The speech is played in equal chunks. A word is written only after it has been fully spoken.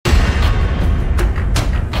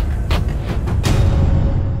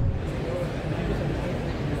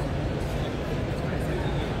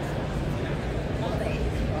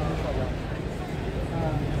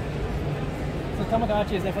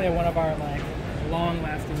Tamagotchi is definitely one of our like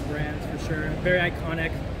long-lasting brands for sure. Very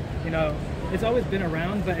iconic. You know, it's always been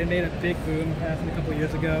around, but it made a big boom a couple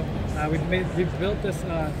years ago. We built this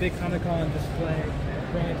big Comic-Con display,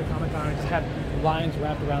 bring it to Comic-Con, and just had lines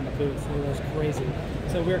wrapped around the booth. So it was crazy.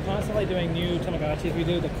 So we're constantly doing new Tamagotchis. We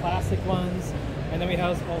do the classic ones, and then we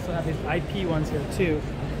also have these IP ones here too.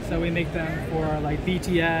 So we make them for like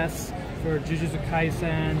BTS, for Jujutsu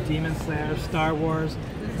Kaisen, Demon Slayer, Star Wars.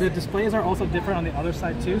 The displays are also different on the other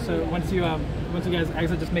side too. So once you guys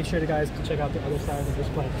exit, just make sure you guys can check out the other side of the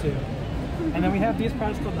display too. And then we have these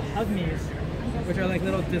products called the Hug Me's, which are like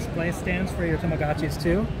little display stands for your Tamagotchis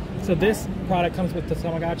too. So this product comes with the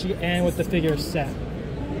Tamagotchi and with the figure set.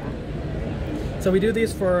 So we do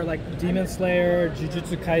these for like Demon Slayer,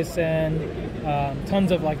 Jujutsu Kaisen,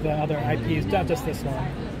 tons of like the other IPs, not just this one.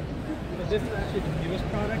 But this is actually the newest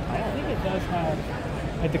product. I think it does have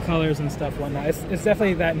like the colors and stuff whatnot. It's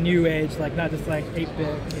definitely that new age, like not just like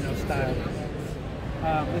 8-bit, you know, style.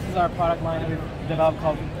 This is our product line that we've developed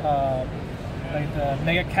called like the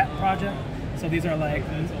Mega Cat Project. So these are like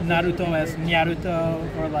Naruto as Nyaruto,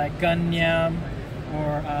 or like Gunyam,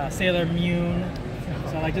 or Sailor Moon.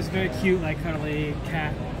 So like just very cute, like cuddly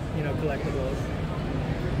cat, you know, collectibles.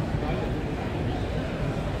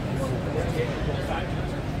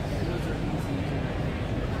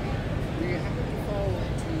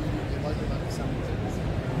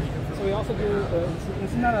 So we also do,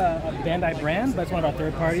 this is not a Bandai brand, but it's one of our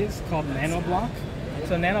third parties called Nanoblock.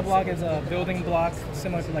 So Nanoblock is a building block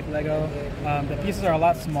similar to like Lego. The pieces are a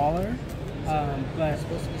lot smaller, but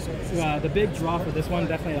the big draw for this one,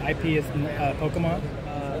 definitely the IP is Pokemon,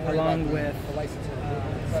 along with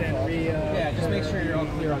Sanrio. Yeah, just make sure you're all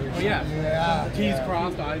clear on your T's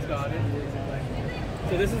crossed, I's dotted.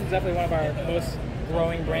 So this is definitely one of our most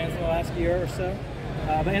growing brands in the last year or so.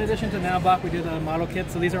 But in addition to Nanoblock, we do the model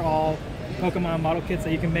kits. So these are all Pokemon model kits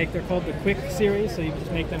that you can make. They're called the Quick Series, so you can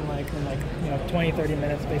just make them like in 20-30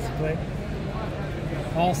 minutes basically.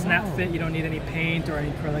 All snap fit. You don't need any paint or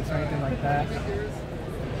any acrylics or anything like that.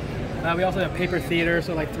 We also have paper theater,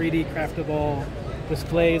 so like 3D craftable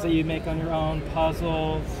displays that you make on your own,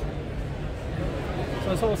 puzzles. So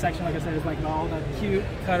this whole section, like I said, is like all the cute,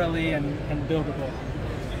 cuddly, and buildable.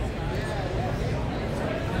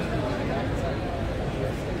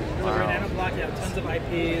 So we're in Nanoblock, you have tons of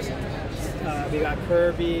IPs. We got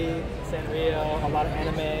Kirby, Sanrio, a lot of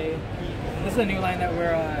anime. This is a new line that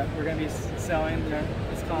we're going to be selling.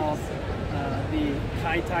 It's called the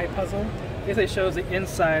Kai Tai puzzle. It basically shows the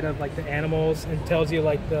inside of like the animals and tells you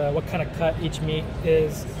like what kind of cut each meat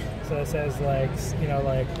is. So it says like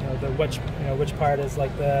which part is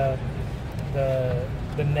like the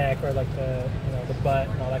neck, or like the butt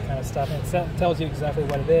and all that kind of stuff. And it tells you exactly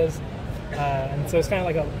what it is. And so it's kind of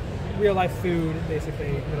like a real life food,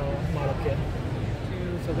 basically, little model kit.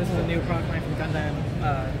 So this is a new product line from Gundam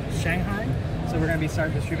Shanghai. So we're going to be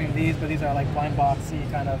starting distributing these, but these are like blind boxy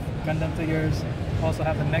kind of Gundam figures. Also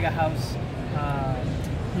have the Mega House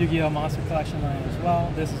Yu-Gi-Oh! Monster Collection line as well.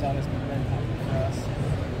 This has always been very popular for us.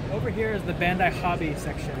 Over here is the Bandai Hobby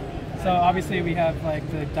section. So obviously we have like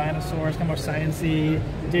the dinosaurs, kind of more science-y,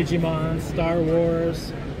 Digimon, Star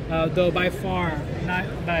Wars. Though by far, not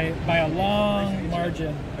by a long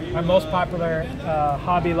margin, our most popular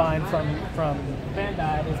hobby line from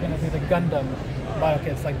Bandai is going to be the Gundam model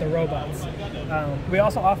kits, like the robots. We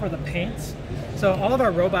also offer the paints. So all of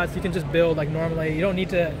our robots you can just build like normally. You don't need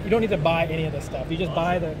to buy any of this stuff. You just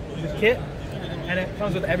buy the kit, and it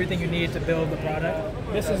comes with everything you need to build the product.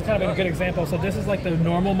 This is kind of a good example. So this is like the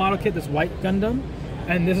normal model kit, this white Gundam,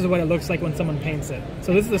 and this is what it looks like when someone paints it.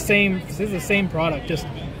 So this is the same product, just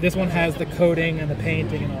this one has the coating and the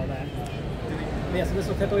painting and all that. Yeah, so this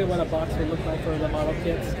is typically what a box would look like for the model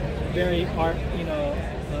kits. Very art, for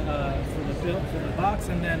the box,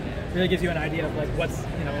 and then really gives you an idea of like what's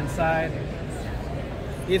inside.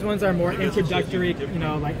 These ones are more introductory,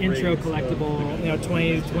 like intro collectible,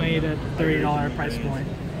 $20 to $30 price point.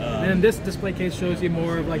 And then this display case shows you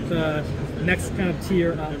more of like the next kind of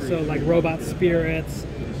tier up. So like Robot Spirits,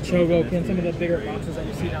 Chogokin, some of the bigger boxes that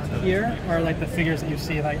you see down here are like the figures that you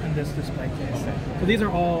see like in this display case. So these are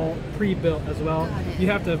all pre-built as well. You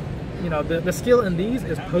have to, the skill in these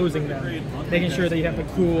is posing them, making sure that you have the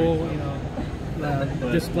cool,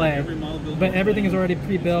 display. But everything is already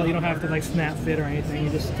pre-built. You don't have to like snap fit or anything. You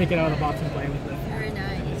just take it out of the box and play with it. Very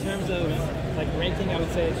nice. In terms of like ranking, I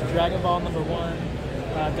would say it's Dragon Ball number 1,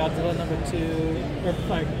 Godzilla number 2, or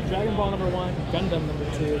like Dragon Ball number 1, Gundam number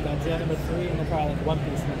 2, Godzilla number 3, and then probably like One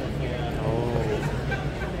Piece number 4.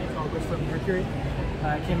 It's from Mercury.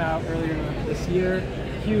 It came out earlier this year.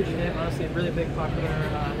 Huge hit, honestly, a really big popular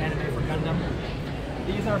anime for Gundam.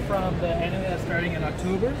 These are from the anime that's starting in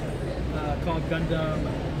October, called Gundam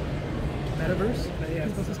Metaverse. But yeah,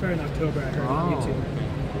 it's supposed to start in October, I heard on YouTube.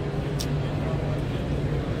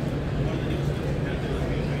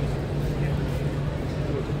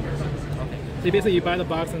 So basically you buy the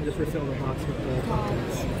box and just refill the box with the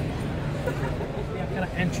contents. Yeah, kind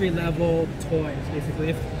of entry-level toys,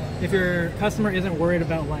 basically. If your customer isn't worried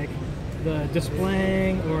about like the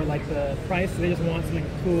displaying or like the price, they just want something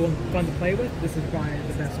cool and fun to play with, this is probably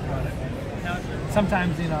the best product. Now,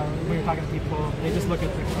 sometimes, you know, when you're talking to people, they just look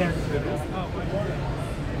at the characters and they're like, oh,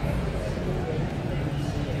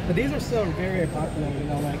 but these are still very popular, you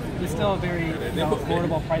know, like it's still a very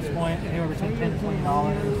affordable price point, anywhere between $10 to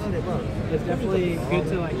 $20. It's definitely good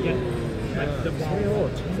to like get like the value.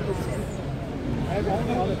 I have all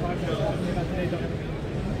the other products I'm talking about today don't have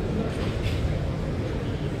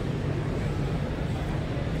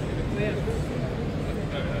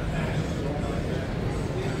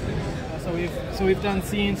So we've done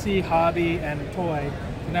CNC, hobby, and toy.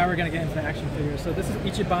 So now we're going to get into the action figures. So this is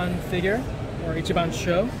Ichiban figure, or Ichiban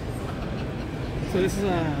show. So this is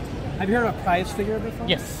a... Have you heard of a prize figure before?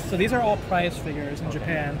 Yes. So these are all prize figures in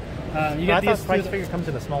Japan. You get these prize figure comes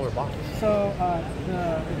in a smaller box. So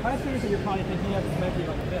the prize figures that you're probably thinking of is maybe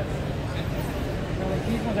like this. So like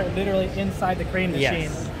these ones are literally inside the crane machine.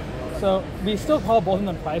 Yes. So we still call both of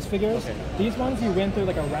them prize figures. Okay. These ones you win through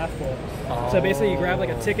like a raffle. Oh. So basically you grab like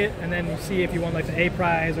a ticket and then you see if you want like the A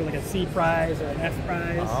prize or like a C prize or an F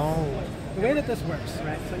prize. Oh. The way that this works,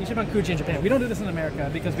 right? So Ichiban Kuji in Japan, we don't do this in America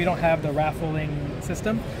because we don't have the raffling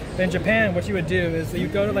system. But in Japan, what you would do is you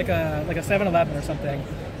go to like a 7-Eleven or something,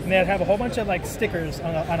 and they'd have a whole bunch of like stickers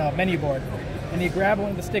on a menu board, and you grab one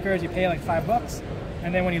of the stickers, you pay like $5.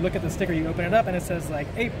 And then when you look at the sticker, you open it up and it says like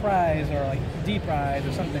A prize or like D prize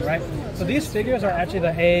or something, right? So these figures are actually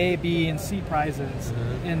the A, B, and C prizes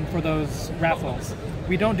for those raffles.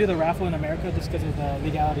 We don't do the raffle in America just because of the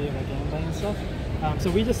legality of the gambling and stuff. So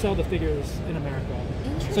we just sell the figures in America.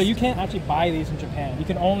 So you can't actually buy these in Japan. You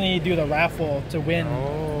can only do the raffle to win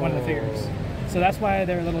one of the figures. So that's why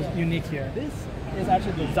they're a little unique here. This is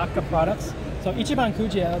actually the Zakka products. So Ichiban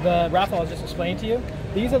Kuji, the raffle I was just explaining to you,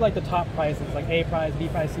 these are like the top prices, like A prize, B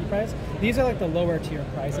prize, C prize. These are like the lower tier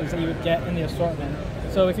prices that you would get in the assortment.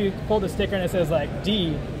 So if you pull the sticker and it says like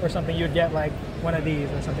D or something, you would get like one of these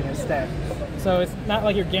or something instead. So it's not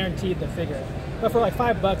like you're guaranteed the figure. But for like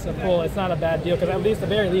 $5 a pull, it's not a bad deal because at least, the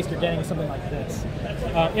very least, you're getting something like this.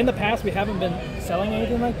 In the past, we haven't been selling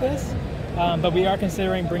anything like this, but we are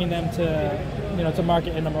considering bringing them to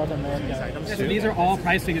market in North America. So these are all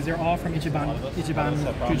prize figures. They're all from Ichiban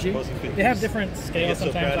Kuji. They have different scales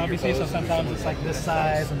sometimes, obviously. So sometimes it's like this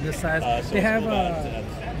size and this size. They have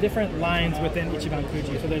different lines within Ichiban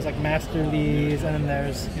Kuji. So there's like Master Lees, and then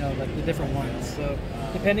there's like the different ones. So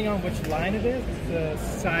depending on which line it is, the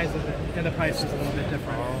size of it and the price is a little bit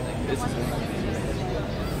different.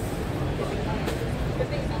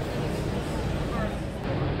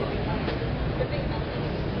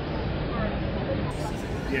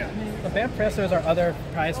 Yeah. The Band Pressers are other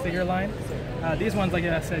prize figure line. These ones, like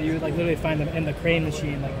I said, you would like literally find them in the crane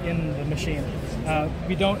machine, like in the machine.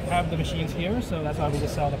 We don't have the machines here, so that's why we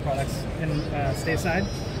just sell the products in stateside.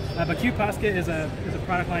 But Q Basket is a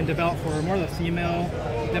product line developed for more of the female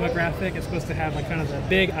demographic. It's supposed to have like kind of the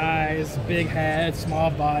big eyes, big head,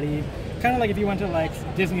 small body. Kind of like if you went to like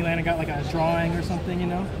Disneyland and got like a drawing or something,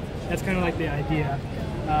 That's kind of like the idea.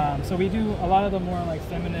 So we do a lot of the more like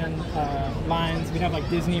feminine lines. We have like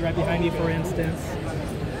Disney right behind you, for instance.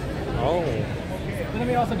 Oh. And then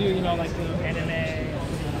we also do, like the anime and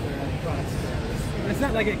other products. It's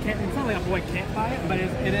not like it's not like a boy can't buy it, but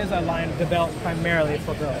it is a line developed primarily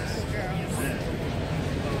for girls.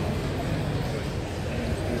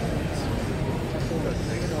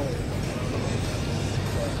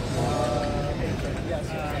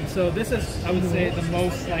 So this is, I would say, the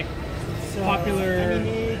most like popular,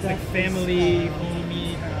 like family,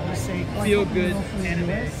 homey, feel-good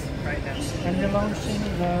animes right now. And they're launching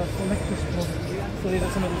the collector's book. So these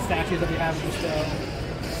are some of the statues that we have for show.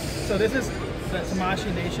 So this is the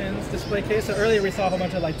Tamashii Nations display case. So earlier we saw a whole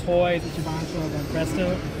bunch of like toys, Ichiban Show and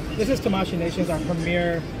Presto. This is Tamashii Nations, our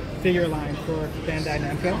premier figure line for Bandai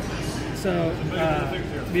Namco. So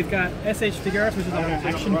we've got S.H.Figuarts, which is our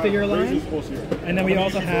action figure line, and then we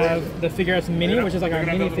also have the Figuarts Mini, which is like our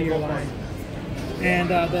mini figure line. And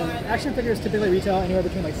the action figures typically retail anywhere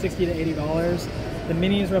between like $60 to $80. The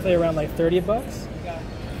mini is roughly around like $30. We got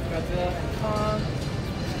Godzilla and Kong.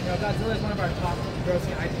 Godzilla is one of our top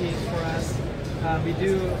grossing IPs for us. We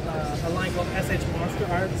do a line called S.H. Monster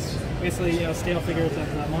Arts, basically scale figures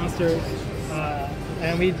of monsters,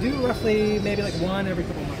 and we do roughly maybe like one every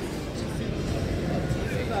couple months.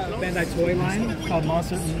 Bandai toy line called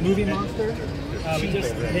Movie Monster. We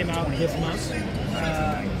just came out this month.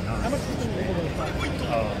 How much do you think those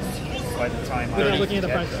cost? By the time Without looking at the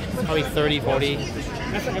price. Probably 30, 40.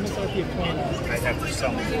 That's an MSRP of $20. I have to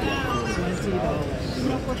sell them.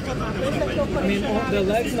 I mean, the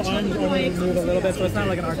legs and the arms only move a little bit, so it's not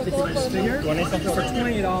like an articulated figure. So for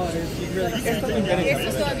 $20, you really can't get it.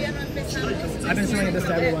 I've been showing this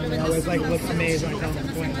to everyone, and they always like look amazed when I tell them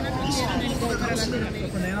it's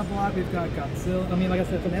 $20. For Nanoblock, we've got Godzilla. I mean, like I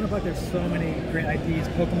said, for Nanoblock, there's so many great IPs.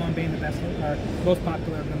 Pokemon being the best, or most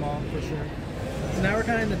popular of them all, for sure. So now we're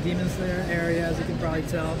kind of in the Demon Slayer area, as you can probably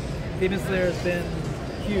tell. Demon Slayer has been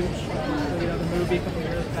huge. So, the movie a couple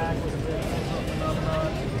years back was a big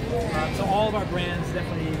phenomenon. So all of our brands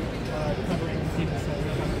definitely covering Demon Slayer.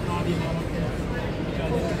 We've got Hobby Monokit, we've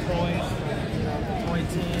got the toys, the toy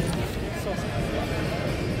team.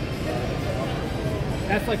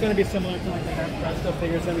 That's like going to be similar to like the Presto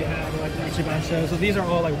figures that we have, or like the Ichiban show. So these are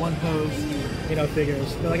all like one pose,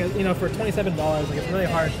 figures. But like for $27, like it's really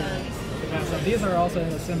hard to pass up. These are also in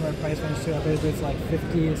a similar price range too. I believe it's like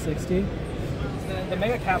 50 to 60. The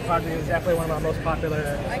Mega Cap project is definitely one of our most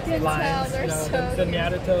popular lines. The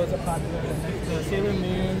Naruto is a popular. The Sailor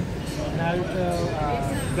Moon, Naruto,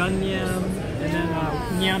 Gundam, and then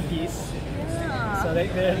Nyan Piece. So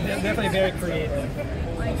they're definitely very creative.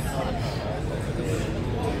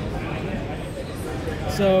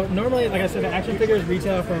 So normally, like I said, the action figures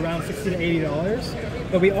retail for around $60 to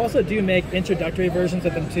 $80, but we also do make introductory versions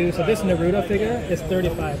of them too. So this Naruto figure is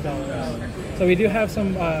 $35. So we do have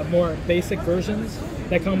some more basic versions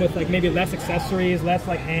that come with like maybe less accessories, less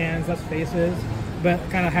like hands, less faces, but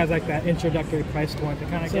kind of has like that introductory price point.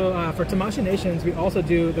 So for Tamashii Nations, we also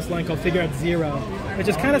do this line called Figuarts Zero, which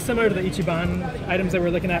is kind of similar to the Ichiban items that we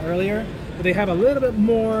were looking at earlier, but they have a little bit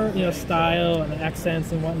more style and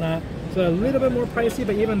accents and whatnot. So a little bit more pricey,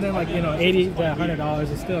 but even then, like $80 to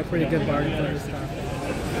 $100 is still a pretty good bargain for this stuff.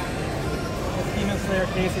 This Demon Slayer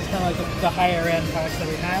case is kind of like the higher end products that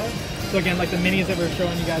we have. So again, like the minis that we were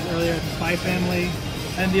showing you guys earlier, the Spy Family,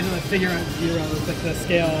 and these are the Figuarts Zeros, like the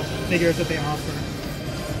scale figures that they offer.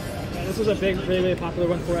 Yeah, this was a big, really popular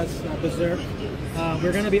one for us, Berserk.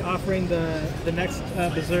 We're going to be offering the next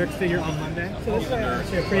Berserk figure on Monday. So this is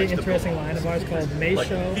actually a pretty interesting line of ours called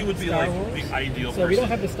Meisho he would be Star like Wars. the ideal So we don't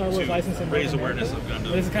have the Star Wars license in raise North awareness America, of Gundam.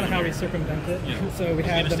 but this is kind of how we circumvent it. So we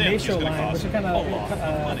have the understand it's Meisho gonna line, cost which is kind a lot of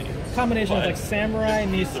money. of combination of like samurai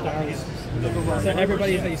meets Star Wars. So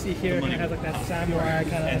everybody that you see here kind of has like that samurai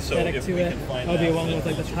kind of aesthetic to it. Obi-Wan with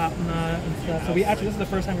like the top knot and stuff. So this is the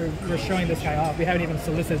first time we're showing this guy off. We haven't even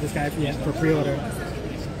solicited this guy yet for pre-order.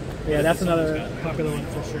 Yeah, that's another popular one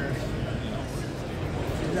for sure.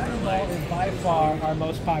 Dragon Ball is by far our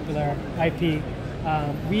most popular IP.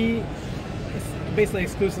 We basically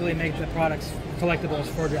exclusively make the products collectibles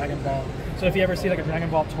for Dragon Ball. So if you ever see like a Dragon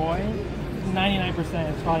Ball toy,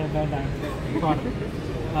 99% is probably a Bandai product.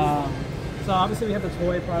 So obviously we have the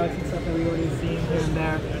toy products and stuff that we've already seen here and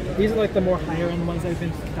there. These are like the more higher end ones that we've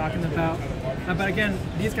been talking about. But again,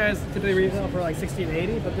 these guys typically retail for like 60 to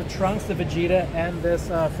 80, but the Trunks, the Vegeta, and this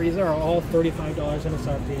Frieza are all $35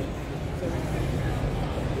 MSRP.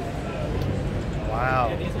 Wow.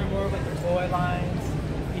 Yeah, these are more of like the toy lines,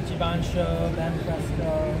 Ichiban Show, then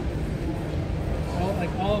Presto.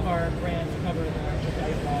 All of our brands cover the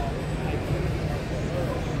Dragon Ball IP.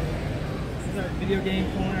 This is our video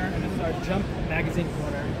game corner, and this is our Jump magazine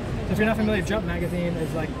corner. So if you're not familiar, Jump magazine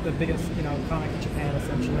is like the biggest, comic in Japan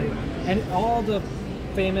essentially, and all the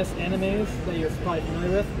famous animes that you're probably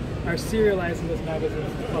familiar with are serialized in this magazine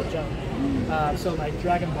called Jump. So like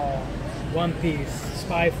Dragon Ball, One Piece,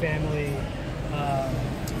 Spy Family.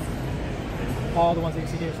 All the ones that you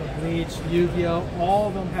see here, so Bleach, Yu-Gi-Oh, all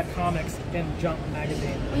of them had comics in Jump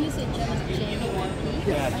magazine. When you say Jump, it's J-U-M-P?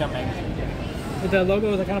 Yeah, Jump magazine. Yeah. The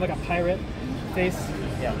logo is kind of like a pirate face,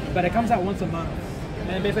 but it comes out once a month,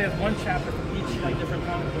 and it basically has one chapter for each like different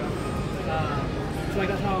comic book. So like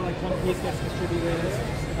that's how like One Piece gets distributed,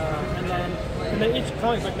 and then each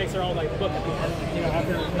comic book makes their own like book at the end,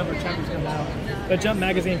 after a number of chapters come out. But Jump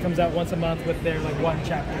magazine comes out once a month with their like one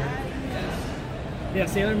chapter. Yeah,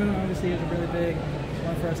 Sailor Moon obviously is a really big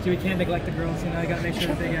one for us too. We can't neglect the girls, you gotta make sure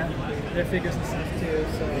that they got their figures and stuff too.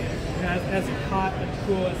 So, as hot and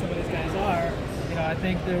cool as some of these guys are, I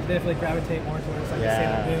think they'll definitely gravitate more towards like the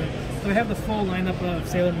Sailor Moon. So we have the full lineup of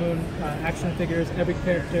Sailor Moon action figures. Every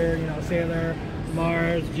character, Sailor,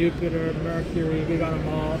 Mars, Jupiter, Mercury, we got them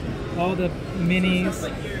all the minis.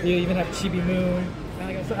 You even have Chibi Moon.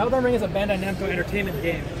 So Elden Ring is a Bandai Namco Entertainment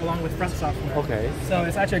game along with Front Software. Okay. So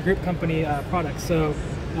it's actually a group company product. So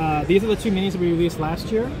these are the two minis that we released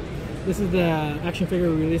last year. This is the action figure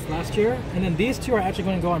we released last year, and then these two are actually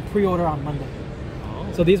going to go on pre-order on Monday.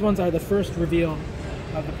 So these ones are the first reveal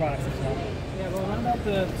of the products as well. Yeah, we'll run out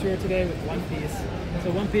the tour today with One Piece.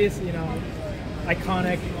 So One Piece, you know,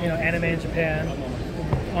 iconic, you know, anime in Japan.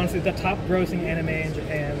 Honestly, the top grossing anime in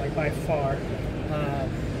Japan, like by far.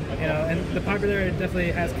 You know, and the popularity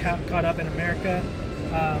definitely has caught up in America.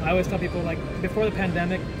 I always tell people, like, before the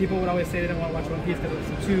pandemic, people would always say they didn't want to watch One Piece because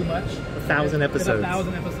it was too much. 1,000 episodes. It's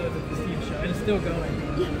 1,000 episodes of the TV show, and it's still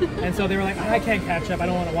going. And so they were like, I can't catch up, I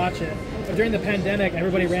don't want to watch it. But during the pandemic,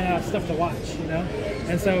 everybody ran out of stuff to watch, you know?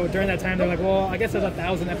 And so during that time, they're like, well, I guess there's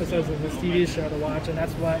 1,000 episodes of this TV show to watch, and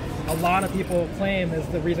that's what a lot of people claim is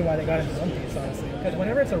the reason why they got into One Piece, honestly. Because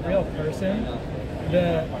whenever it's a real person,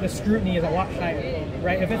 the scrutiny is a lot higher,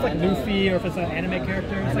 right? If it's like Luffy or if it's an anime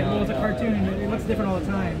character, it's like, well, it's a cartoon and it looks different all the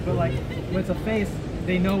time. But like, when it's a face,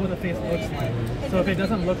 they know what the face looks like. So if it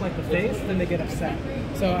doesn't look like the face, then they get upset.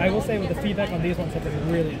 So I will say with the feedback on these ones have been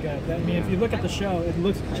really good. I mean, if you look at the show, it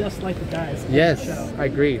looks just like the guys. Yes, The show. I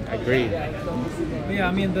agree. But yeah,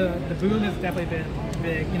 I mean, the boom has definitely been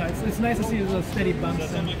big. You know, it's nice to see those steady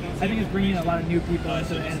bumps, and I think it's bringing a lot of new people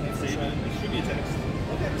into the anime for sure.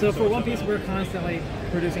 So for One Piece, we're constantly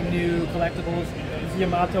producing new collectibles. This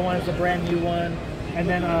Yamato one is a brand new one, and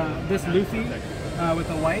then this Luffy with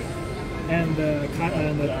the white and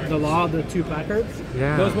the law, the two placards.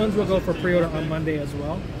 Yeah. Those ones will go for pre-order on Monday as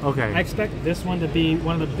well. Okay. I expect this one to be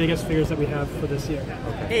one of the biggest figures that we have for this year.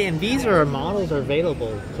 Hey, and these are models are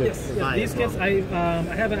available to Yes, buy these as well. kits,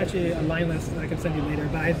 I have actually a line list that I can send you later,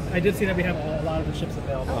 but I did see that we have a lot of the ships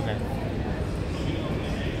available. Okay.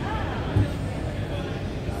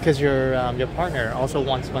 Because your partner also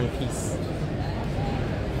wants One Piece.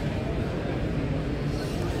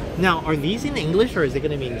 Now, are these in English or is it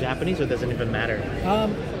going to be in Japanese, or doesn't even matter?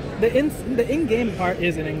 The in-game part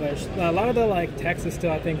is in English. A lot of the like text is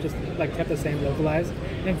still, I think, just like kept the same localized.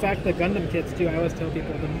 In fact, the Gundam kits too, I always tell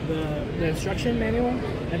people the instruction manual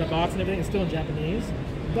and the box and everything is still in Japanese,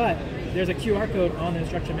 but there's a QR code on the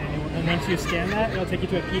instruction manual, and once you scan that, it'll take you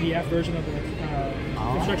to a PDF version of the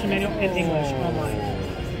instruction manual in English online.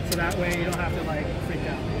 So that way you don't have to like freak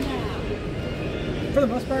out. For the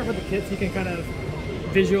most part, with the kits, you can kind of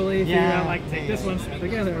visually figure out like take this one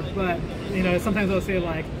together. But you know, sometimes they'll say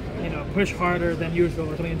like, you know, push harder than usual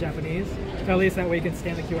or something in Japanese. So at least that way you can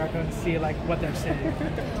scan the QR code and see like what they're saying.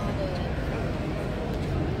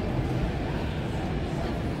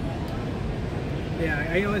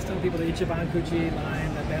 Yeah, I always tell people the Ichiban Kuchi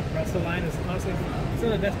line, that Presto line is honestly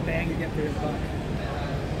some of the best bang you get for your buck.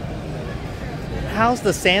 How's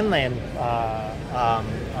the Sandland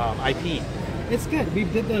IP? It's good. We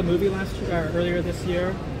did the movie last year, or earlier this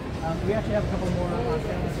year. We actually have a couple more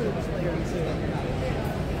family service later too.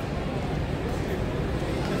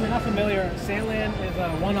 If you're not familiar, Sandland is a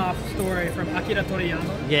one-off story from Akira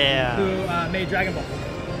Toriyama, Yeah. who made Dragon Ball.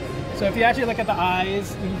 So if you actually look at the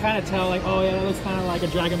eyes, you can kind of tell like, oh yeah, it looks kind of like a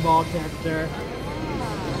Dragon Ball character.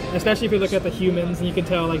 Especially if you look at the humans, and you can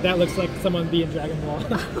tell like that looks like someone being Dragon Ball.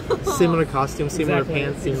 Similar costume, similar Exactly,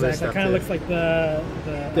 pants, similar exactly. stuff. It kind of looks like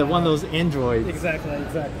the one of those androids. Exactly.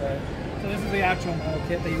 So this is the actual model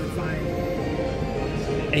kit that you would find.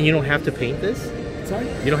 And you don't have to paint this? Sorry?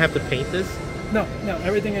 You don't have to paint this? No,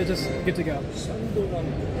 everything is just good to go.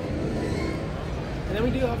 And then we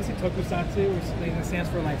do obviously Tokusatsu, which stands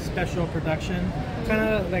for like special production. Kind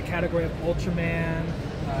of that category of Ultraman,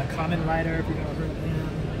 Kamen Rider, if you've ever heard of him.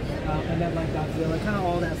 And then like Godzilla, kind of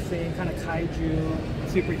all that same kind of kaiju,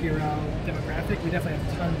 superhero demographic. We definitely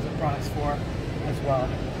have tons of products for as well.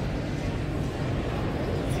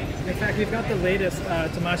 In fact, we've got the latest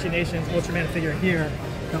Tamashii Nations Ultraman figure here,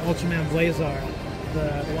 the Ultraman Blazar,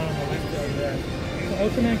 the one on the left over there. So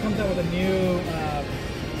Ultraman comes out with a new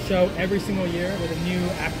show every single year with a new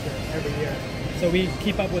actor every year. So we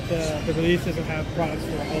keep up with the releases and have products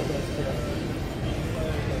for all those too.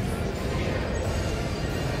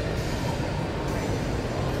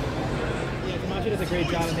 Tamashii does a great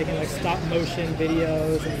job of making like stop motion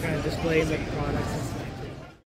videos and kind of displaying the products and